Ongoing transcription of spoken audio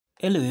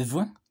Hello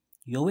everyone,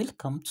 you're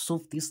welcome to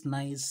solve this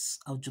nice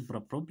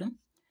algebra problem,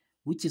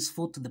 which is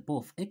 4 to the power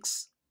of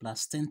x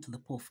plus 10 to the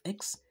power of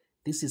x.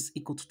 This is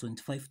equal to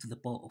 25 to the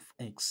power of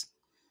x.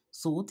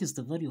 So what is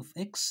the value of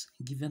x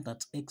given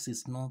that x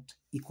is not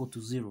equal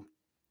to 0?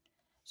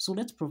 So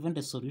let's prevent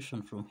a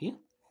solution from here.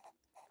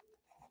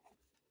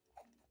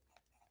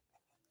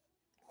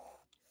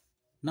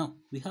 Now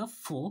we have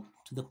 4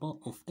 to the power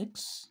of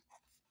x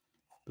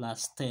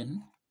plus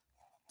 10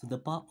 to the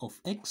power of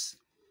x.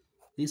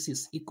 This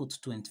is equal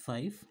to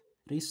 25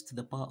 raised to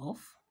the power of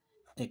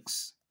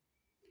x.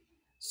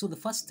 So the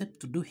first step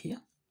to do here,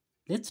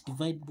 let's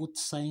divide both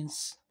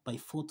signs by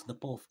 4 to the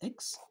power of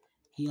x.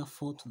 Here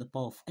 4 to the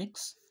power of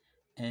x,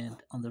 and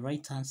on the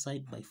right hand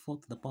side by 4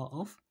 to the power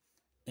of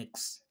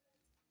x.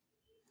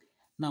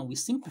 Now we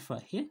simplify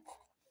here.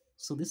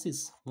 So this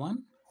is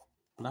 1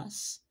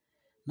 plus,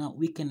 now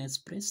we can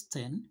express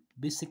 10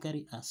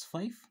 basically as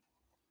 5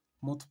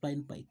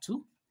 multiplied by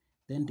 2,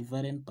 then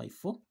divided by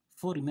 4.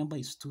 4, remember,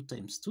 is 2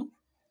 times 2.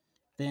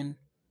 Then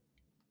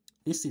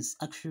this is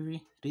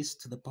actually raised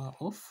to the power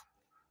of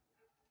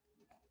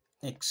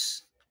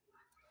x.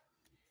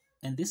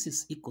 And this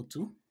is equal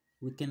to,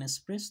 we can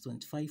express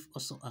 25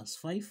 also as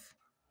 5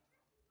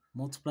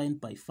 multiplied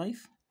by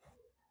 5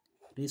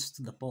 raised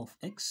to the power of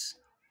x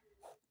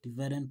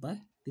divided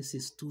by, this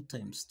is 2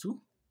 times 2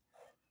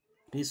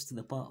 raised to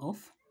the power of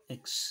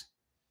x.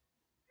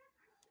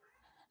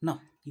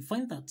 Now, you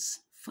find that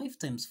 5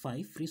 times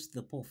 5 raised to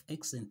the power of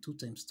x and 2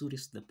 times 2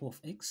 raised to the power of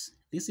x.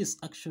 This is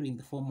actually in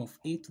the form of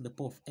a to the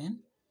power of n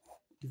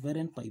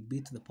divided by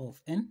b to the power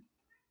of n.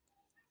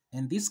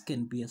 And this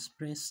can be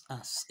expressed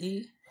as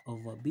a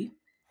over b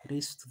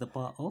raised to the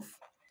power of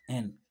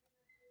n.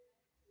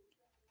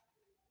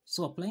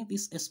 So applying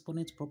this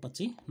exponent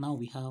property, now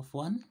we have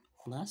 1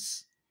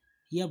 plus,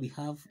 here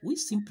we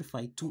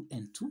simplify 2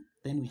 and 2,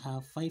 then we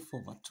have 5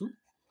 over 2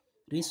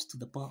 raised to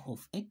the power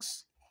of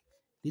x.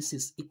 This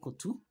is equal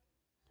to,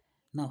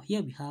 now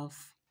here we have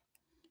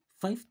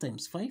 5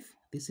 times 5,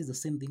 this is the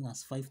same thing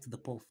as 5 to the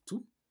power of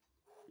 2,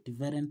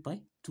 divided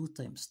by 2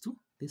 times 2,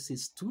 this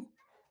is 2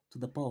 to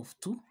the power of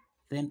 2,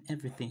 then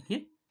everything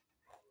here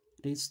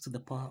raised to the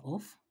power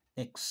of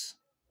x.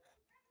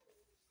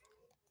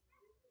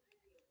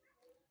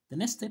 The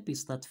next step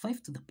is that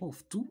 5 to the power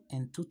of 2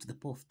 and 2 to the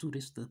power of 2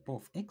 raised to the power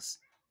of x.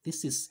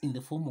 This is in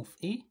the form of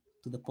a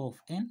to the power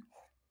of n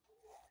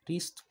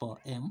raised to power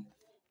m.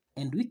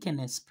 And we can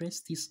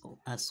express this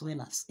as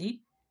well as a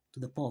to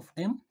the power of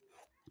m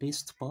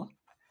raised to power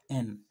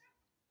n.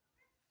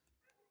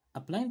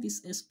 Applying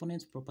this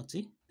exponent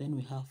property, then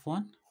we have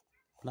 1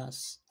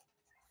 plus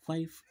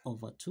 5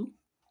 over 2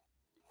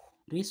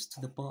 raised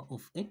to the power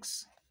of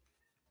x.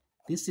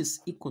 This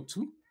is equal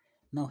to,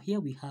 now here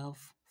we have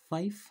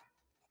 5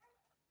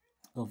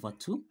 over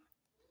 2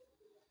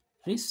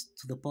 raised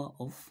to the power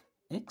of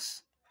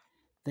x,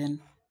 then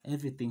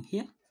everything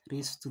here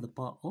raised to the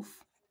power of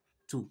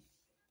 2.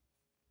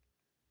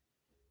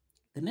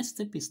 The next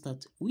step is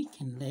that we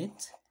can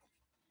let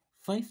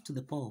 5 to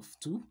the power of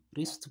 2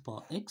 raised to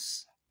power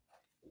x,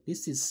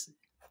 this is,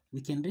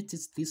 we can let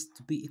this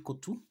to be equal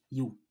to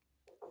u.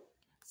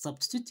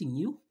 Substituting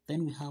u,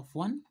 then we have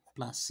 1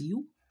 plus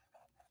u,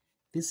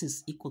 this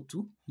is equal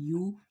to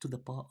u to the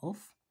power of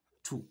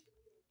 2.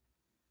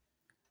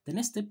 The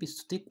next step is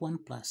to take 1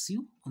 plus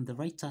u on the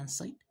right hand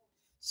side,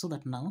 so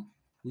that now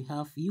we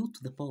have u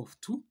to the power of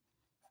 2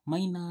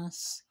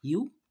 minus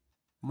u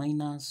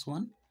minus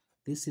 1,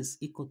 this is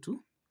equal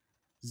to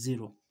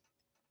 0.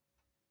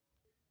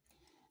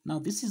 Now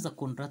this is a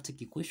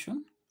quadratic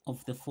equation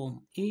of the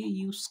form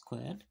au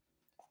squared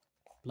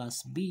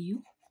plus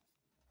bu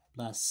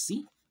plus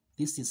c,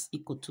 this is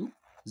equal to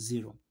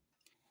 0.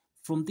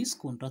 From this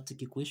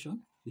quadratic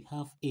equation, we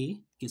have a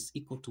is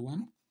equal to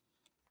 1,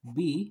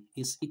 b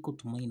is equal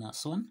to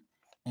minus 1,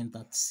 and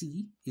that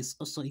c is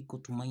also equal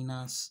to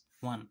minus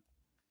 1.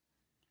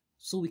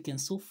 So we can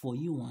solve for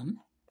u1,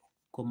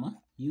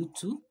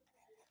 u2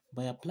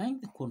 by applying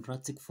the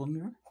quadratic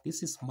formula.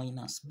 This is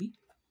minus b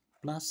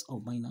plus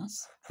or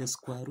minus the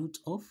square root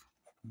of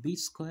b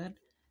squared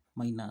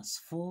minus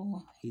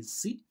 4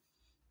 is c,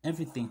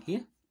 everything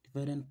here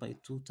divided by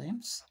 2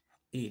 times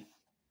a.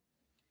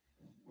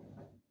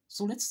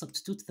 So let's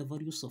substitute the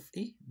values of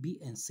a, b,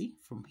 and c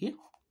from here,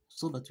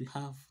 so that we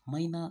have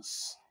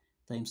minus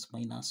times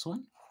minus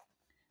 1.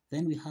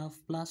 Then we have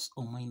plus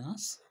or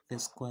minus the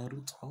square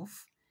root of,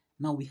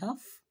 now we have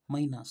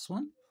minus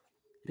 1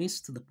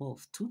 raised to the power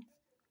of 2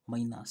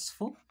 minus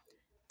 4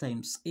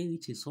 times a,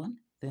 which is 1,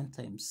 then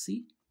times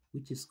c,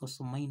 which is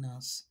also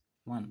minus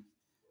 1.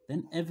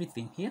 Then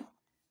everything here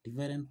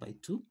divided by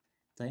 2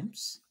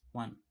 times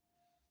 1.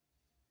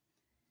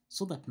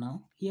 So that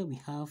now here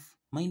we have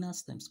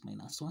minus times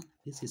minus 1,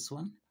 this is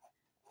 1,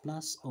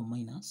 plus or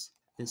minus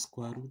the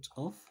square root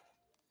of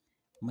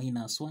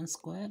minus 1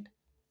 squared,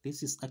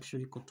 this is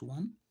actually equal to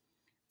 1,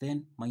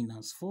 then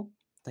minus 4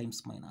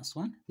 times minus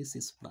 1, this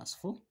is plus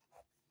 4,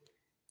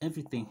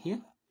 everything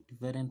here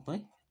divided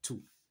by 2.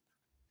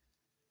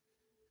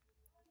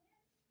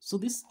 So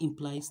this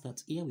implies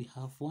that here we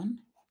have 1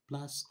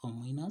 plus or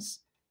minus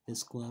the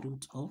square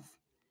root of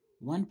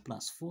 1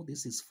 plus 4,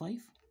 this is 5,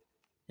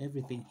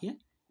 everything here,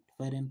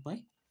 divided by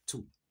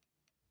 2.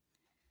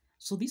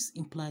 So this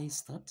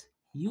implies that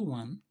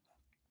u1,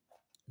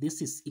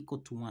 this is equal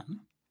to 1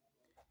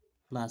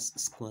 plus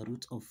square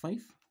root of 5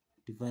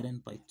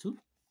 divided by 2,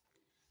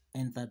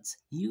 and that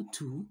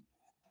u2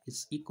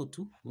 is equal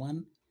to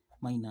 1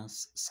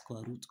 minus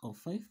square root of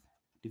 5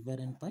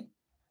 divided by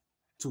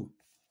 2.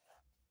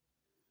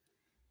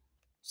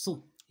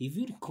 So if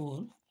you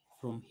recall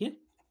from here,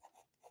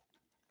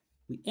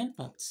 we end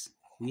that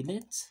we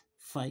let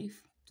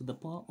 5 to the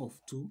power of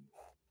 2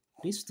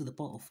 raised to the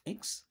power of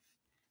x,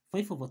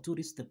 5 over 2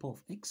 raised to the power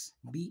of x,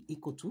 be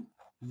equal to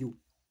u.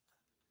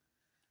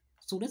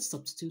 So let's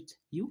substitute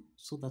u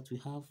so that we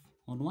have,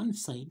 on one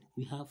side,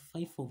 we have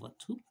 5 over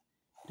 2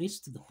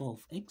 raised to the power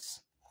of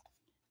x.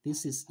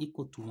 This is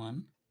equal to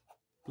 1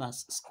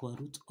 plus square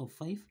root of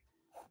 5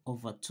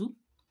 over 2.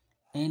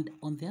 And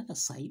on the other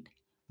side,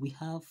 we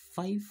have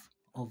 5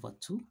 over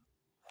 2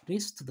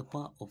 raised to the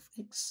power of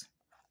x.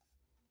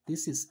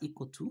 This is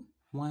equal to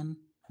 1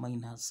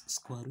 minus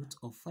square root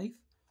of 5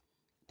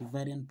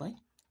 divided by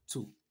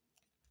 2.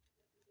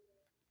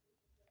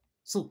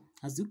 So,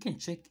 as you can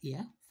check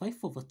here, 5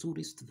 over 2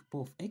 raised to the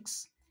power of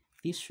x,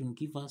 this should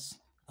give us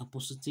a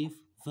positive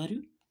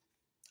value,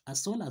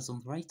 as well as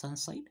on the right hand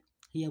side,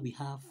 here we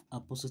have a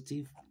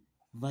positive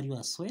value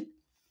as well.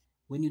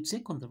 When you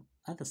check on the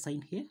other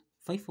side here,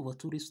 5 over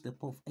 2 raised to the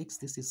power of x,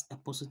 this is a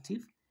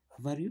positive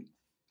value.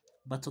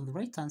 But on the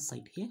right hand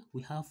side here,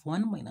 we have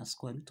 1 minus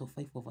square root of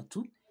 5 over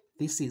 2.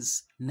 This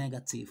is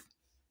negative.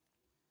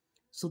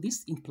 So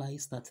this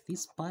implies that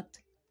this part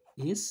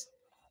is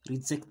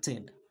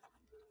rejected.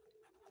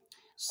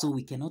 So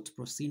we cannot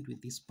proceed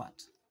with this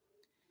part.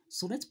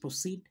 So let's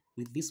proceed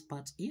with this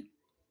part here.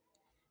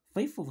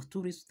 5 over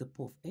 2 raised to the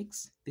power of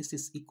x, this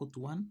is equal to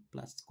 1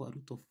 plus square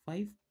root of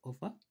 5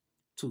 over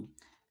 2.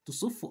 To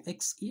solve for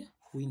x here,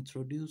 we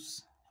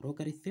introduce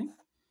logarithm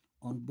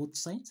on both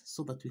sides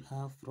so that we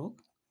have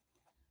log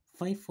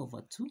 5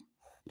 over 2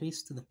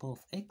 raised to the power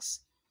of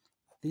x.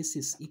 This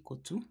is equal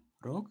to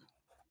log.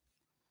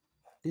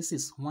 This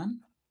is 1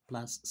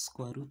 plus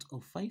square root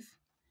of 5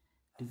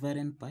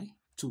 divided by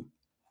 2.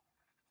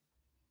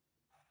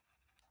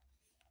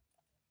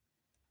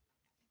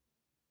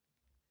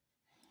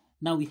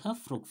 Now we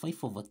have log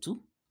 5 over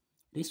 2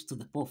 raised to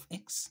the power of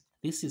x.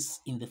 This is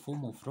in the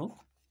form of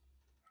log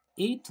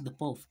a to the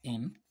power of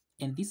n,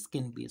 and this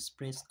can be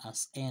expressed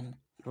as n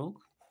log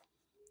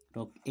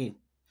a.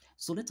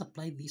 So let's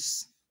apply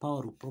this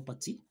power rule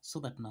property so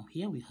that now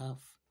here we have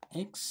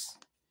x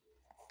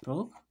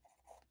log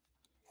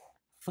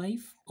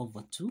 5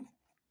 over 2.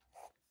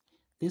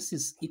 This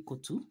is equal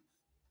to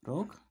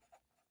log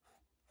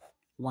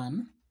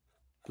 1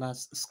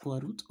 plus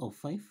square root of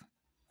 5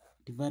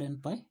 divided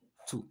by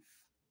 2.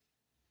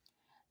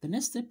 The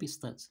next step is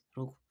that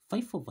log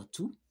 5 over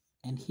 2,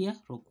 and here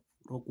log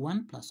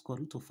 1 plus square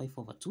root of 5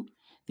 over 2.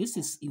 This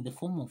is in the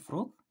form of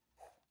log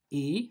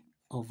a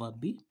over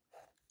b,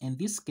 and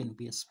this can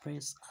be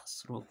expressed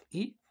as log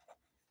a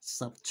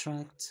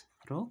subtract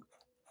log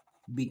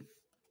b.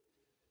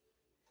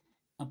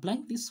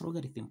 Applying this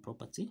logarithm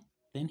property,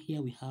 then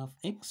here we have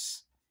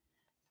x,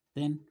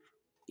 then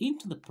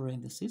into the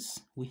parentheses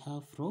we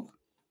have log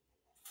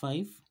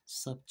 5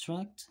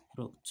 subtract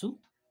log 2.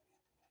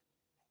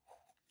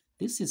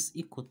 This is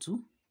equal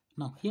to,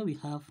 now here we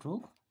have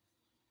log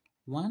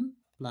 1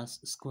 plus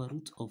square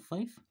root of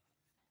 5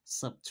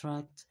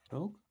 subtract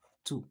log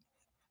 2.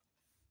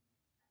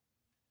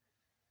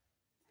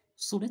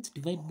 So let's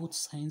divide both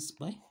sides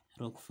by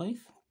log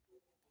 5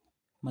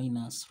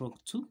 minus log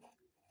 2.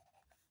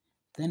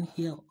 Then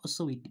here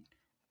also we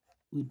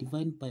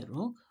divide by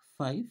log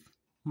 5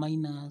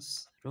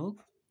 minus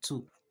log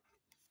 2.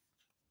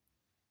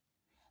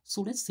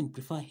 So let's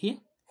simplify here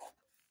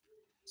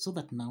so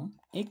that now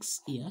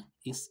x here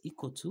is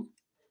equal to,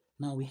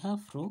 now we have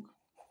log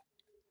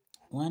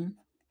 1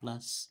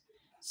 plus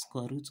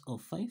square root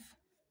of 5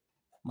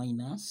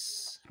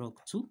 minus log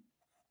 2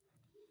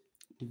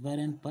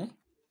 divided by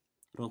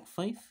log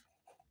 5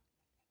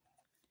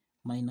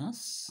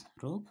 minus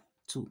log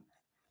 2.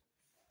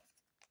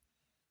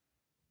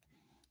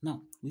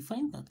 Now we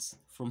find that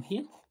from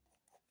here,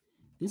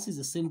 this is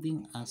the same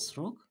thing as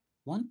log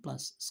 1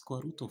 plus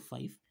square root of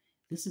 5.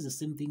 This is the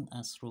same thing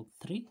as log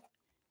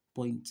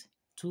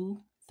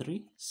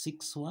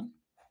 3.2361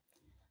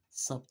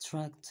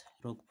 subtract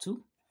log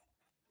 2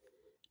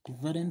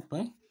 divided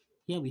by,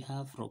 here we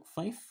have log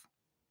 5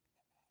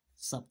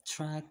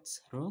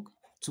 subtract log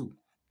 2.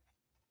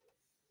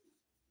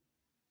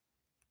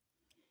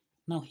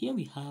 Now here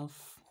we have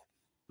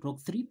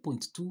log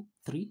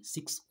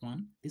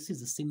 3.2361. This is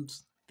the same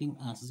thing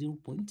as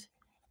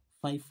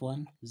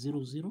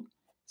 0.5100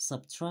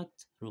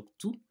 subtract log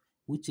 2,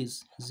 which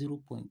is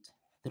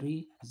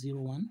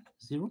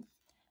 0.3010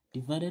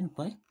 divided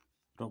by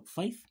log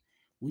 5,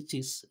 which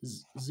is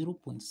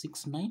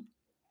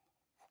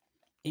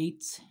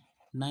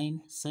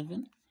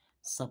 0.69897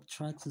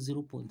 subtract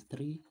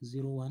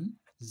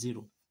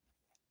 0.3010.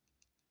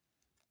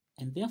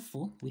 And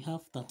therefore, we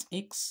have that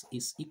x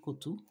is equal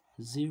to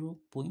 0.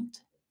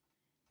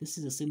 This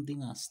is the same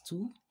thing as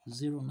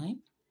 209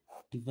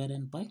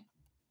 divided by,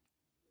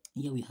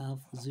 here we have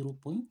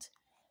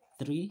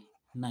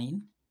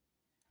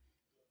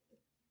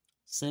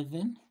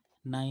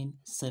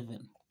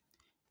 0.39797.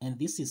 And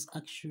this is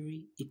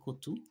actually equal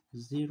to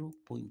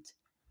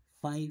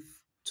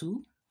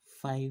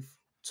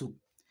 0.5252.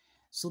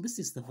 So this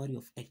is the value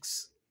of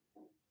x.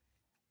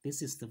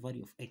 This is the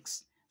value of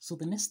x. So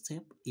the next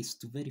step is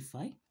to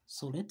verify.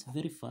 So let's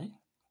verify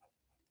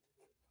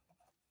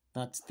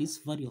that this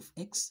value of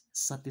x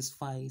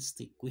satisfies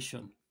the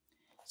equation.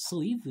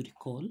 So if you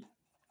recall,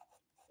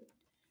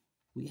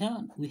 we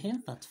had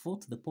that 4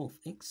 to the power of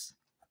x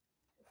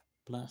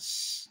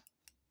plus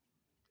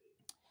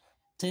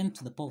 10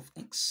 to the power of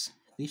x.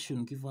 This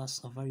should give us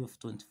a value of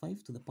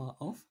 25 to the power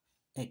of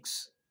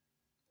x.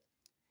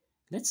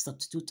 Let's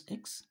substitute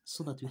x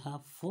so that we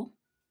have 4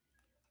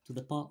 to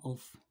the power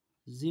of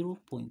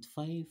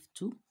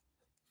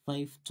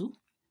 0.5252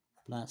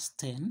 plus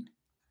 10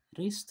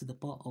 raised to the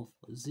power of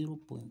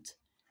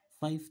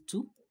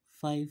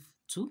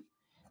 0.5252.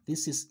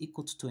 This is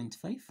equal to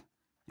 25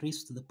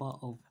 raised to the power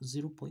of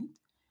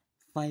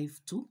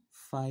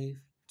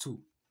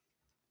 0.5252.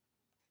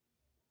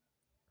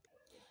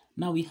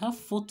 Now we have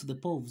 4 to the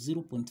power of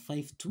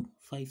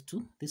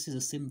 0.5252. This is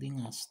the same thing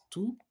as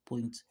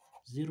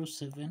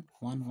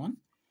 2.0711.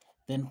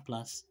 Then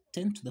plus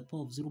 10 to the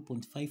power of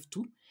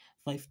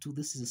 0.5252.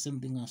 This is the same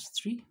thing as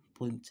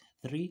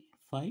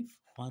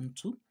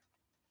 3.3512.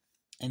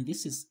 And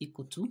this is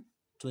equal to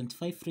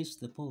 25 raised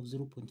to the power of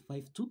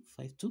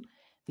 0.5252.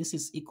 This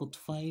is equal to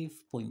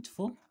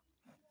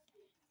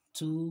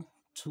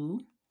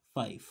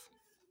 5.4225.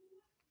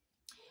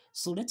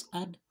 So let's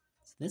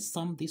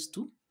sum these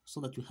two so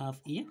that we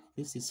have here,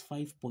 this is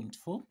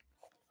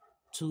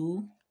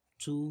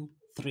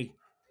 5.4223.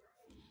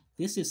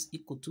 This is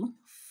equal to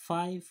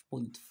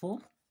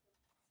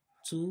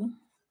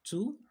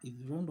 5.422. If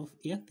you round off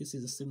here, this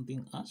is the same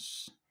thing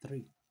as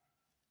 3.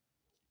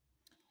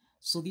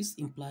 So this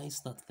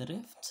implies that the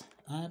left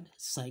hand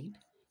side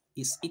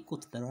is equal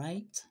to the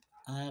right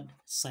hand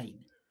side.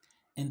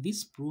 And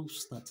this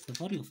proves that the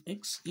value of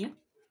x here,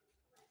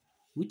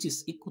 which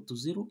is equal to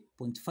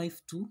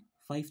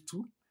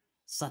 0.5252,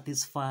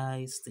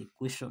 satisfies the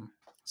equation.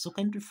 So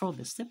kindly follow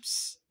the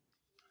steps,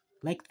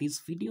 like this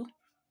video,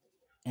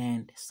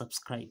 and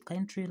subscribe.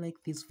 Kindly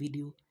like this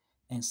video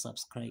and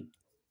subscribe.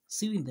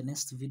 See you in the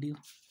next video.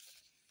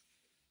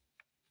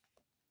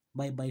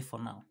 Bye bye for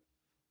now.